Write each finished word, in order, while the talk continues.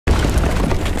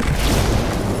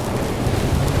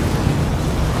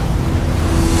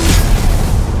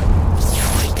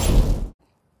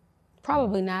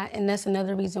Probably not. And that's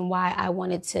another reason why I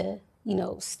wanted to, you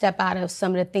know, step out of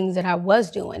some of the things that I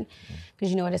was doing.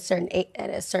 Because, you know, at a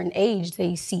certain age,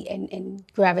 they see and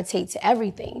gravitate to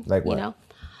everything. Like what? You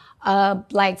know?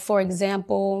 Like, for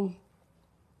example,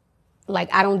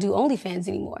 like I don't do OnlyFans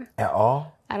anymore. At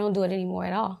all? I don't do it anymore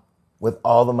at all. With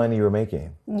all the money you were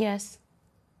making? Yes.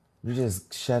 You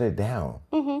just shut it down.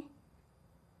 Mm-hmm.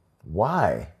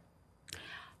 Why?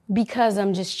 Because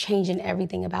I'm just changing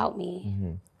everything about me.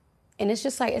 Mm-hmm. And it's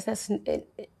just like,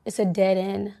 it's a dead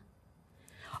end.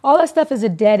 All that stuff is a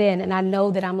dead end, and I know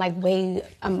that I'm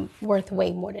worth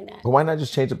way more than that. But why not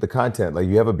just change up the content? Like,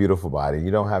 you have a beautiful body.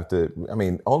 You don't have to, I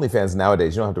mean, OnlyFans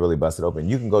nowadays, you don't have to really bust it open.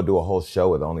 You can go do a whole show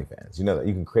with OnlyFans. You know that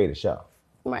you can create a show.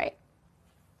 Right.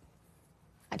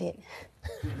 I did.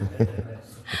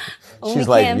 She's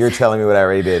like, you're telling me what I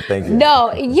already did. Thank you.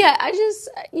 No, yeah,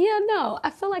 no. I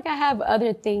feel like I have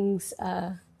other things,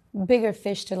 bigger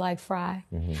fish to like fry.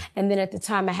 Mm-hmm. And then at the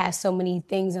time I had so many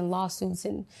things and lawsuits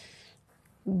and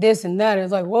this and that.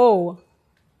 It's like, whoa.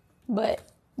 But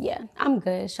yeah, I'm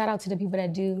good. Shout out to the people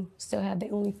that do still have their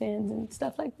OnlyFans and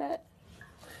stuff like that.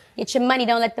 Get your money,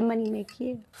 don't let the money make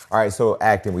you. All right, so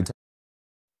acting,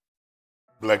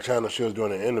 Blac Chyna, she was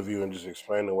doing an interview and just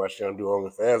explaining why she don't do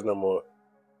OnlyFans no more.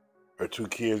 Her 2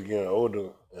 kids getting older.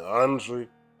 And honestly,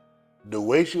 the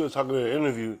way she was talking in the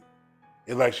interview,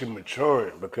 it's like she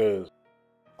matured, because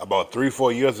about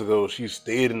 3-4 years ago, she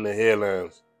stayed in the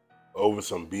headlines over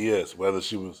some BS, whether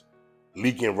she was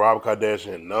leaking Rob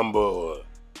Kardashian's number or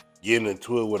getting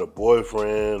into it with a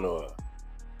boyfriend or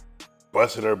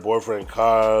busting her boyfriend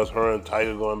cars, her and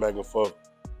Tiger going back and forth.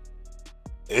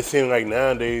 It seems like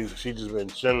nowadays she just been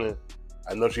chilling.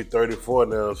 I know she's 34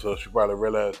 now, so she probably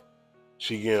realized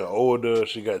she getting older.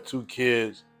 She got 2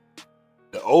 kids.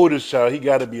 The oldest child, he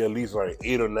got to be at least like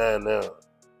 8 or 9 now.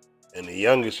 And the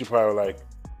youngest, she probably like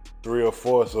 3 or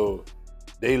 4, so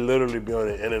they literally be on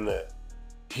the internet.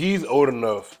 He's old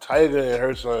enough. Tiger and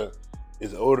her son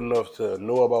is old enough to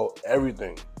know about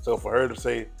everything. So for her to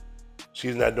say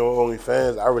she's not doing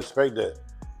OnlyFans, I respect that.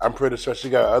 I'm pretty sure she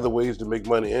got other ways to make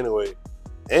money anyway.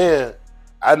 And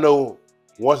I know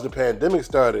once the pandemic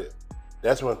started,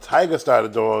 that's when Tiger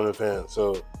started doing OnlyFans.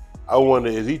 So I wonder,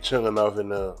 is he chilling off it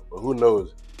now? But who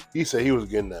knows? He said he was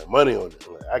getting that money on it.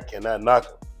 Like, I cannot knock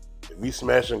him. If he's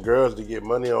smashing girls to get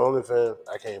money on OnlyFans,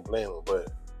 I can't blame him.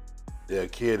 But their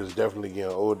kid is definitely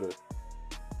getting older.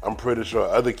 I'm pretty sure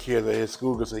other kids at his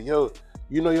school could say, yo,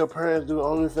 you know your parents do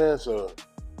OnlyFans? So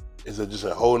it's just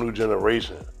a whole new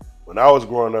generation. When I was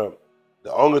growing up,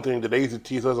 the only thing that they used to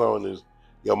teach us on is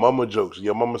your mama jokes.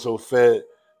 Your mama so fat,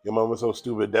 your mama so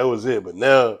stupid. That was it. But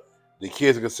now the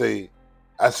kids can say,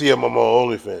 I see your mama on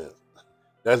OnlyFans.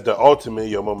 That's the ultimate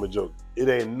your mama joke. It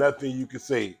ain't nothing you can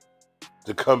say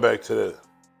to come back to that.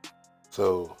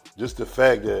 So just the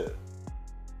fact that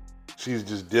she's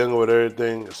just dealing with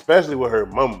everything, especially with her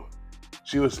mama.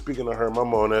 She was speaking to her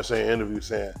mama on that same interview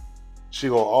saying she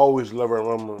gonna always love her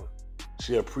mama.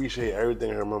 She appreciate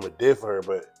everything her mama did for her,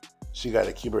 but she got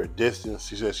to keep her distance.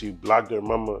 She said she blocked her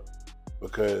mama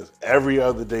because every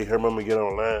other day her mama get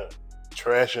online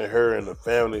trashing her and the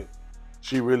family.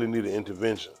 She really needed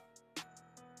intervention.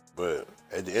 But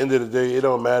at the end of the day, it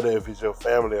don't matter if it's your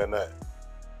family or not.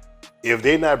 If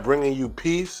they not bringing you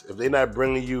peace, if they not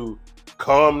bringing you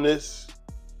calmness,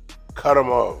 cut them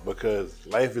off, because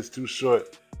life is too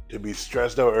short to be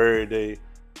stressed out every day,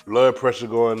 blood pressure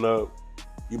going up,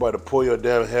 you about to pull your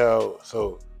damn hair out.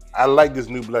 So I like this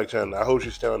new Blac Chyna. I hope she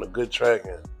stay on a good track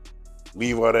and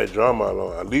leave all that drama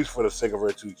alone, at least for the sake of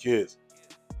her 2 kids.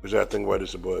 Which I think about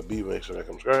this, your boy B. Make sure that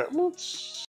comes right.